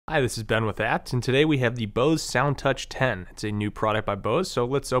Hi, this is Ben with that, and today we have the Bose SoundTouch 10. It's a new product by Bose, so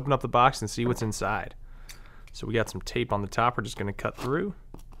let's open up the box and see what's inside. So we got some tape on the top we're just going to cut through.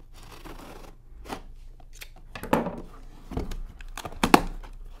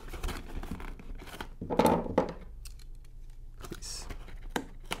 Please.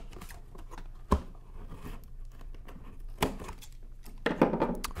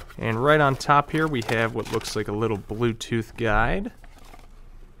 And right on top here we have what looks like a little Bluetooth guide.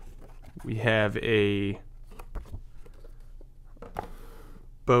 We have a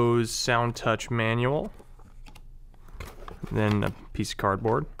Bose SoundTouch manual, and then a piece of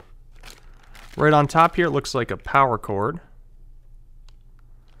cardboard. Right on top here it looks like a power cord.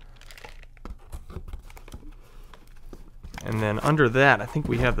 And then under that I think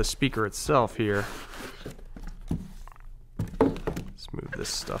we have the speaker itself here. Let's move this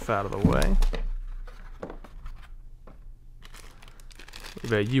stuff out of the way. We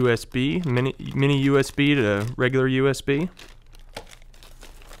have a USB, mini USB to regular USB.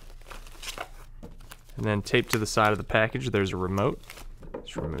 And then taped to the side of the package, there's a remote.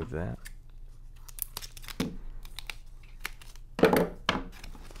 Let's remove that.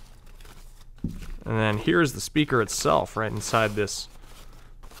 And then here's the speaker itself right inside this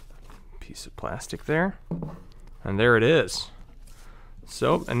piece of plastic there. And there it is.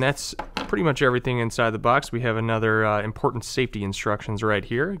 So, and that's pretty much everything inside the box. We have another important safety instructions right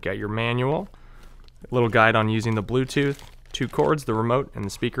here. Got your manual, a little guide on using the Bluetooth, 2 cords, the remote, and the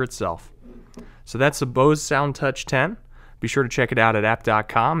speaker itself. So that's the Bose SoundTouch 10. Be sure to check it out at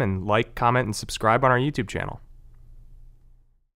app.com and like, comment, and subscribe on our YouTube channel.